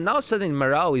 So now suddenly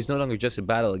Marawi is no longer just a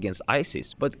battle against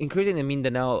ISIS, but increasingly the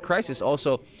Mindanao crisis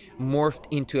also morphed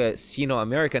into a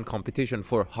Sino-American competition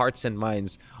for hearts and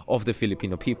minds of the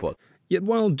Filipino people. Yet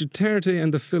while Duterte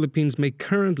and the Philippines may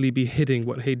currently be hitting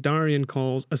what Haydarian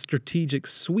calls a strategic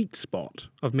sweet spot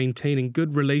of maintaining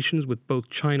good relations with both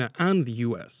China and the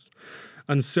US,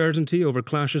 uncertainty over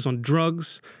clashes on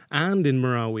drugs and in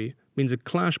Marawi means a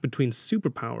clash between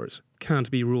superpowers can't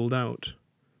be ruled out.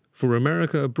 For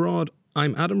America Abroad,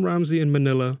 I'm Adam Ramsey in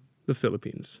Manila, the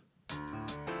Philippines.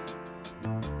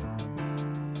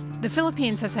 The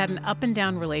Philippines has had an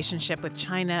up-and-down relationship with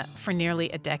China for nearly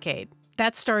a decade.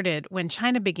 That started when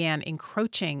China began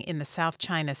encroaching in the South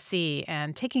China Sea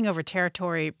and taking over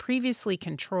territory previously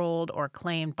controlled or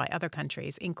claimed by other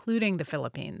countries, including the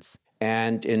Philippines.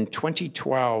 And in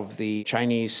 2012, the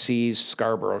Chinese seized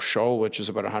Scarborough Shoal, which is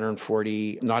about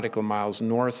 140 nautical miles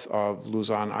north of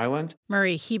Luzon Island.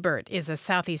 Murray Hebert is a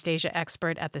Southeast Asia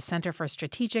expert at the Center for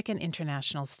Strategic and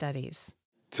International Studies.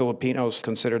 Filipinos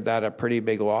considered that a pretty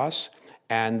big loss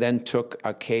and then took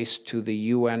a case to the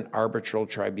UN Arbitral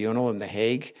Tribunal in The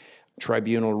Hague.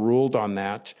 Tribunal ruled on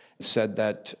that, said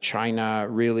that China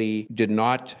really did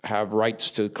not have rights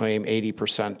to claim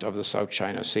 80% of the South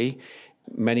China Sea.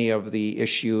 Many of the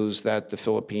issues that the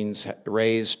Philippines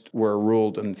raised were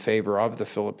ruled in favor of the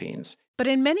Philippines. But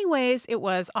in many ways, it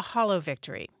was a hollow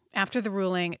victory. After the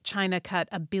ruling, China cut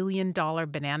a $1 billion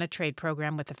banana trade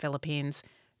program with the Philippines.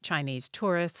 Chinese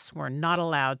tourists were not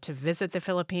allowed to visit the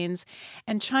Philippines,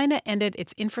 and China ended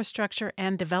its infrastructure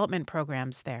and development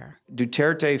programs there.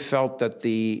 Duterte felt that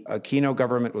the Aquino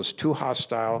government was too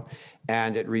hostile,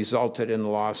 and it resulted in the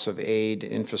loss of aid,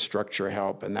 infrastructure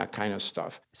help, and that kind of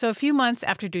stuff. So a few months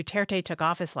after Duterte took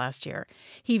office last year,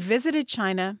 he visited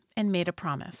China and made a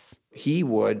promise. He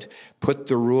would put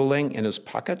the ruling in his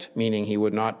pocket, meaning he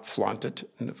would not flaunt it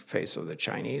in the face of the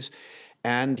Chinese,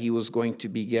 and he was going to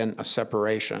begin a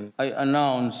separation. I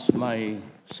announced my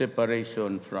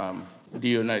separation from the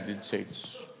United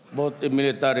States, both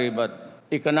military but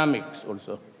economics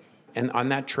also. And on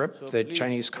that trip, the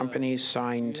Chinese companies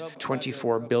signed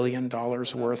 $24 billion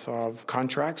worth of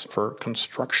contracts for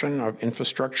construction of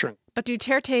infrastructure. But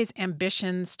Duterte's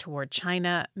ambitions toward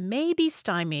China may be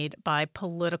stymied by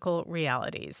political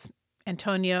realities.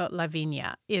 Antonio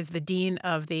Laviña is the dean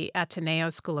of the Ateneo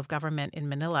School of Government in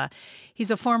Manila. He's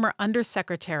a former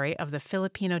undersecretary of the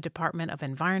Filipino Department of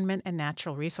Environment and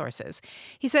Natural Resources.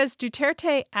 He says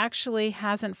Duterte actually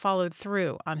hasn't followed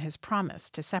through on his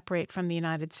promise to separate from the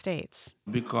United States.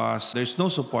 Because there's no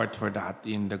support for that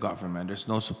in the government. There's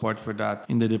no support for that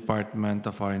in the Department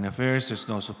of Foreign Affairs. There's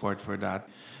no support for that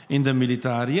in the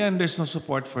military. And there's no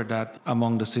support for that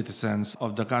among the citizens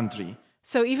of the country.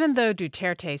 So even though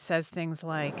Duterte says things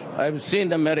like, I've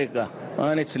seen America,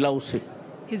 and it's lousy.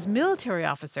 His military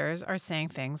officers are saying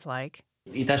things like,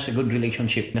 it has a good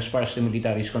relationship as far as the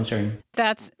military is concerned.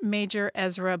 That's Major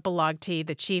Ezra Balagti,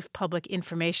 the Chief Public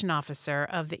Information Officer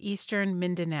of the Eastern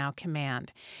Mindanao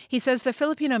Command. He says the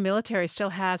Filipino military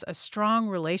still has a strong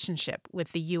relationship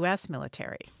with the U.S.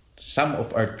 military. Some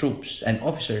of our troops and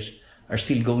officers are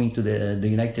still going to the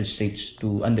United States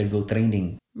to undergo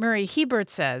training. Murray Hebert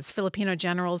says Filipino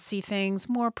generals see things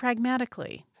more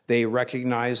pragmatically. They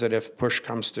recognize that if push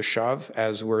comes to shove,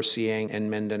 as we're seeing in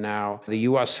Mindanao, the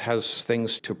U.S. has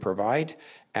things to provide,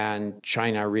 and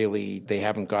China really, they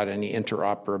haven't got any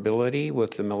interoperability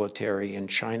with the military in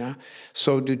China.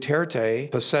 So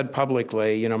Duterte has said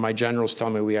publicly, my generals tell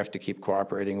me we have to keep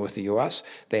cooperating with the U.S.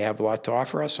 They have a lot to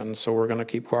offer us, and so we're going to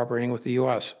keep cooperating with the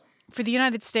U.S. For the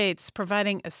United States,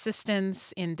 providing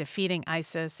assistance in defeating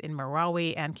ISIS in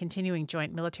Marawi and continuing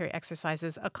joint military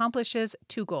exercises accomplishes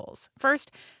two goals.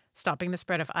 First, stopping the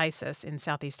spread of ISIS in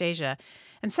Southeast Asia,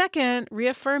 and second,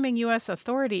 reaffirming U.S.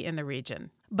 authority in the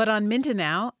region. But on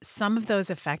Mindanao, some of those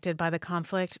affected by the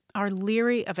conflict are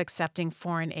leery of accepting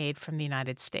foreign aid from the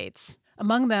United States.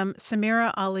 Among them,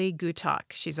 Samira Ali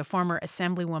Gutak. She's a former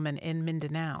assemblywoman in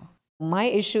Mindanao. My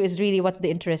issue is really what's the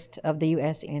interest of the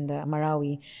U.S. in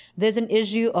Marawi. There's an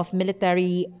issue of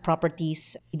military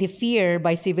properties. The fear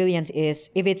by civilians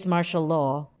is, if it's martial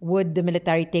law, would the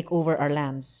military take over our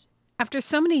lands? After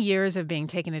so many years of being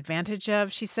taken advantage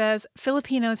of, she says,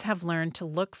 Filipinos have learned to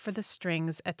look for the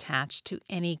strings attached to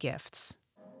any gifts.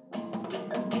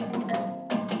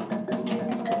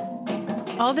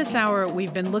 All this hour,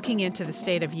 we've been looking into the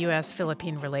state of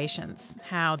U.S.-Philippine relations,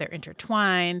 how they're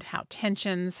intertwined, how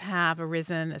tensions have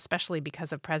arisen, especially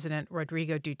because of President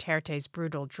Rodrigo Duterte's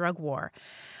brutal drug war.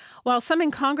 While some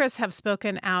in Congress have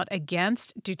spoken out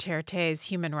against Duterte's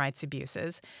human rights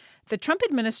abuses, the Trump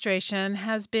administration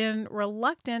has been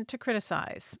reluctant to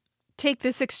criticize. Take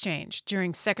this exchange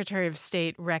during Secretary of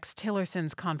State Rex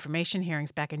Tillerson's confirmation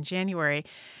hearings back in January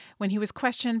when he was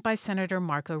questioned by Senator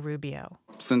Marco Rubio.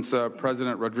 Since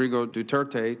President Rodrigo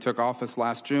Duterte took office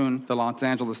last June, the Los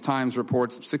Angeles Times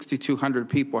reports 6,200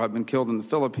 people have been killed in the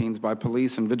Philippines by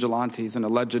police and vigilantes in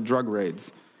alleged drug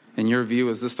raids. In your view,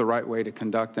 is this the right way to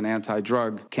conduct an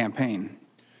anti-drug campaign?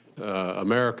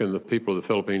 America and the people of the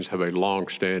Philippines have a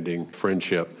long-standing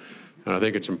friendship. And I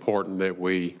think it's important that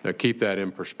we keep that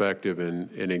in perspective in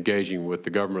engaging with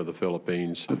the government of the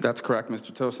Philippines. That's correct,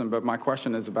 Mr. Tosin, but my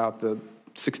question is about the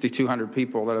 6,200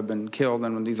 people that have been killed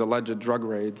in these alleged drug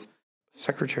raids.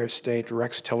 Secretary of State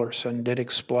Rex Tillerson did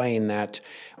explain that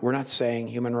we're not saying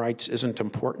human rights isn't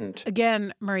important.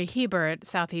 Again, Murray Hebert,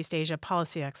 Southeast Asia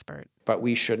policy expert. But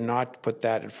we should not put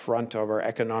that in front of our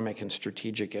economic and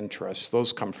strategic interests.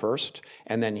 Those come first,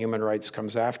 and then human rights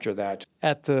comes after that.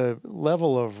 At the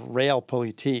level of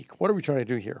realpolitik, what are we trying to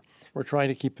do here? We're trying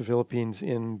to keep the Philippines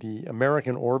in the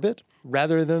American orbit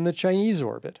rather than the Chinese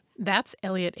orbit. That's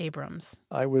Elliot Abrams.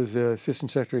 I was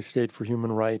Assistant Secretary of State for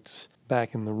Human Rights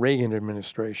back in the Reagan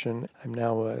administration. I'm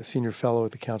now a senior fellow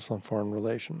at the Council on Foreign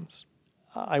Relations.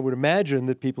 I would imagine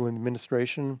that people in the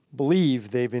administration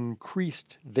believe they've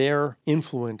increased their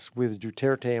influence with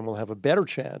Duterte and will have a better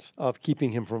chance of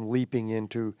keeping him from leaping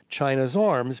into China's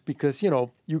arms because,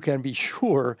 you can be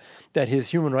sure that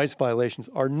his human rights violations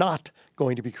are not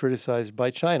going to be criticized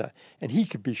by China, and he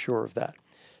could be sure of that.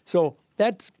 So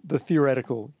that's the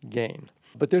theoretical gain.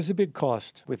 But there's a big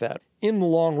cost with that. In the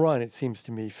long run, it seems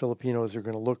to me, Filipinos are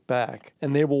going to look back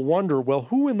and they will wonder, well,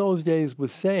 who in those days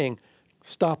was saying,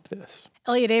 stop this?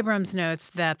 Elliot Abrams notes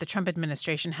that the Trump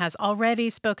administration has already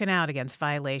spoken out against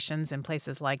violations in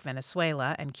places like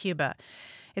Venezuela and Cuba.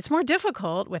 It's more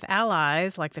difficult with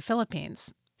allies like the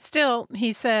Philippines. Still,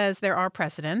 he says there are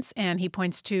precedents, and he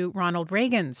points to Ronald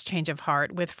Reagan's change of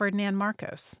heart with Ferdinand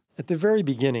Marcos. At the very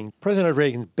beginning, President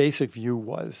Reagan's basic view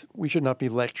was we should not be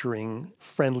lecturing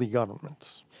friendly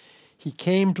governments. He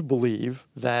came to believe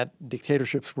that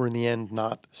dictatorships were in the end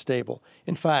not stable.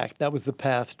 In fact, that was the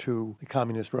path to the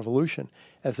communist revolution,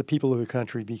 as the people of the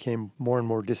country became more and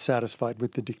more dissatisfied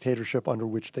with the dictatorship under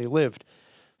which they lived.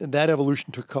 And that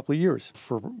evolution took a couple of years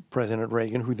for President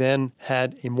Reagan, who then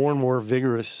had a more and more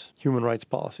vigorous human rights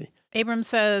policy. Abrams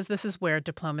says this is where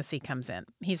diplomacy comes in.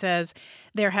 He says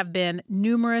there have been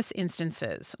numerous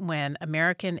instances when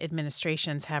American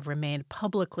administrations have remained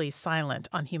publicly silent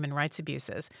on human rights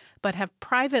abuses, but have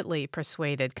privately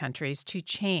persuaded countries to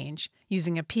change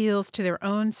using appeals to their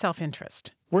own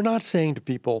self-interest. We're not saying to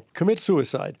people, commit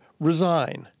suicide,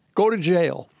 resign, go to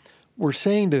jail. We're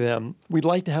saying to them, we'd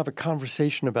like to have a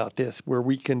conversation about this where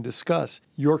we can discuss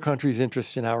your country's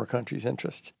interests and our country's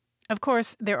interests. Of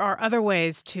course, there are other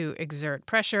ways to exert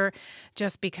pressure.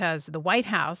 Just because the White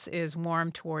House is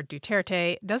warm toward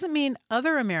Duterte doesn't mean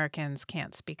other Americans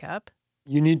can't speak up.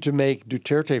 You need to make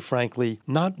Duterte, frankly,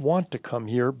 not want to come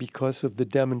here because of the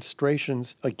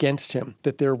demonstrations against him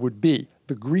that there would be.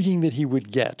 The greeting that he would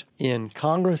get in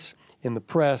Congress, in the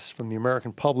press, from the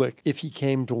American public, if he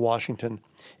came to Washington.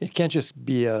 It can't just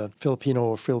be a Filipino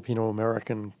or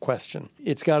Filipino-American question.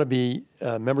 It's got to be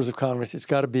members of Congress. It's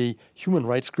got to be human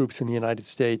rights groups in the United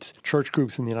States, church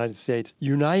groups in the United States,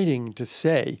 uniting to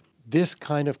say this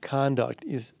kind of conduct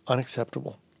is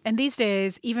unacceptable. And these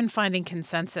days, even finding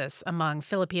consensus among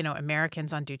Filipino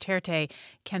Americans on Duterte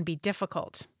can be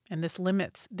difficult, and this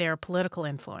limits their political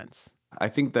influence. I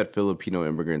think that Filipino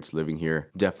immigrants living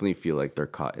here definitely feel like they're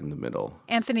caught in the middle.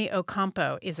 Anthony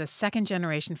Ocampo is a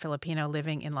second-generation Filipino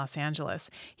living in Los Angeles.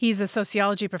 He's a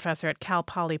sociology professor at Cal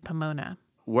Poly Pomona.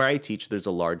 Where I teach, there's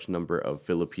a large number of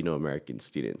Filipino American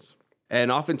students.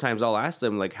 And oftentimes I'll ask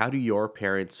them, how do your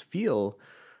parents feel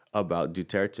about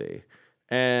Duterte?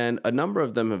 And a number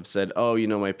of them have said,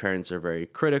 my parents are very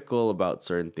critical about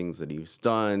certain things that he's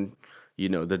done.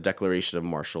 The declaration of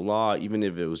martial law, even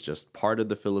if it was just part of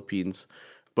the Philippines.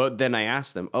 But then I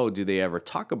asked them, do they ever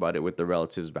talk about it with the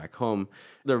relatives back home?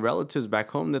 The relatives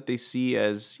back home that they see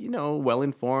as,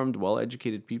 well-informed,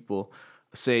 well-educated people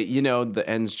say, the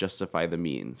ends justify the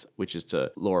means, which is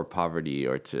to lower poverty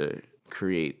or to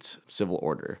create civil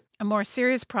order. A more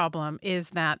serious problem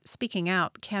is that speaking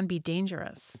out can be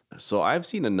dangerous. So I've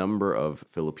seen a number of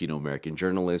Filipino-American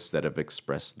journalists that have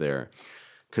expressed their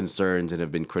concerns and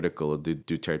have been critical of the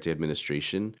Duterte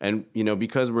administration. And,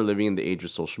 because we're living in the age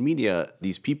of social media,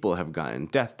 these people have gotten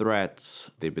death threats.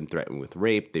 They've been threatened with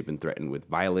rape. They've been threatened with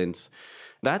violence.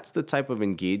 That's the type of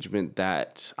engagement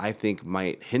that I think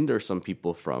might hinder some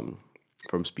people from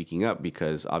speaking up,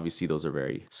 because obviously those are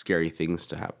very scary things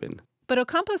to happen. But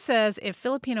Ocampo says if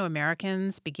Filipino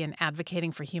Americans begin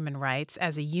advocating for human rights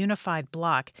as a unified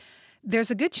bloc,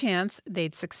 there's a good chance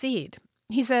they'd succeed.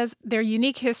 He says their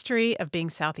unique history of being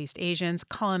Southeast Asians,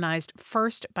 colonized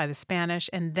first by the Spanish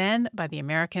and then by the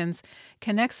Americans,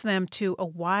 connects them to a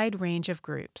wide range of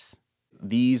groups.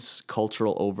 These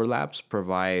cultural overlaps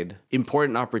provide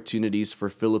important opportunities for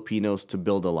Filipinos to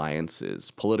build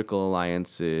alliances, political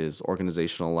alliances,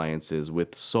 organizational alliances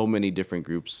with so many different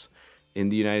groups in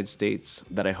the United States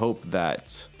that I hope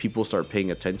that people start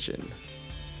paying attention.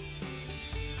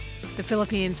 The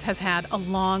Philippines has had a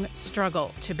long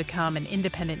struggle to become an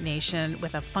independent nation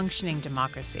with a functioning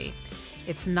democracy.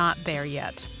 It's not there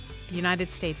yet. The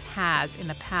United States has, in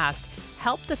the past,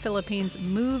 helped the Philippines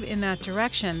move in that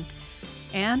direction,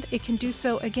 and it can do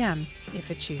so again if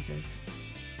it chooses.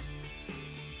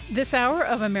 This hour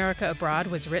of America Abroad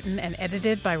was written and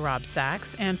edited by Rob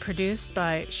Sachs and produced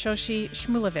by Shoshi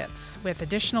Shmulevitz, with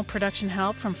additional production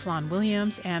help from Flan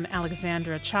Williams and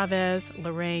Alexandra Chavez,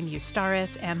 Lorraine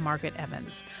Eustaris, and Margaret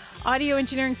Evans. Audio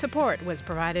engineering support was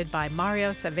provided by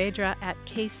Mario Saavedra at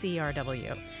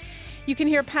KCRW. You can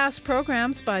hear past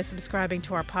programs by subscribing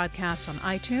to our podcast on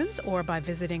iTunes or by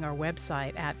visiting our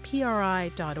website at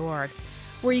pri.org,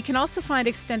 where you can also find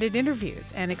extended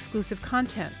interviews and exclusive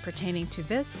content pertaining to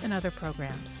this and other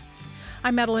programs.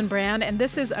 I'm Madeline Brand, and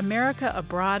this is America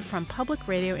Abroad from Public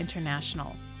Radio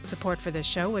International. Support for this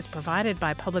show was provided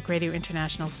by Public Radio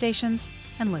International stations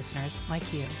and listeners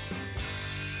like you.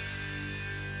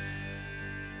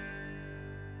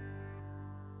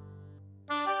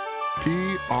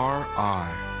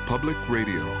 PRI, Public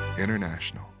Radio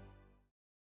International.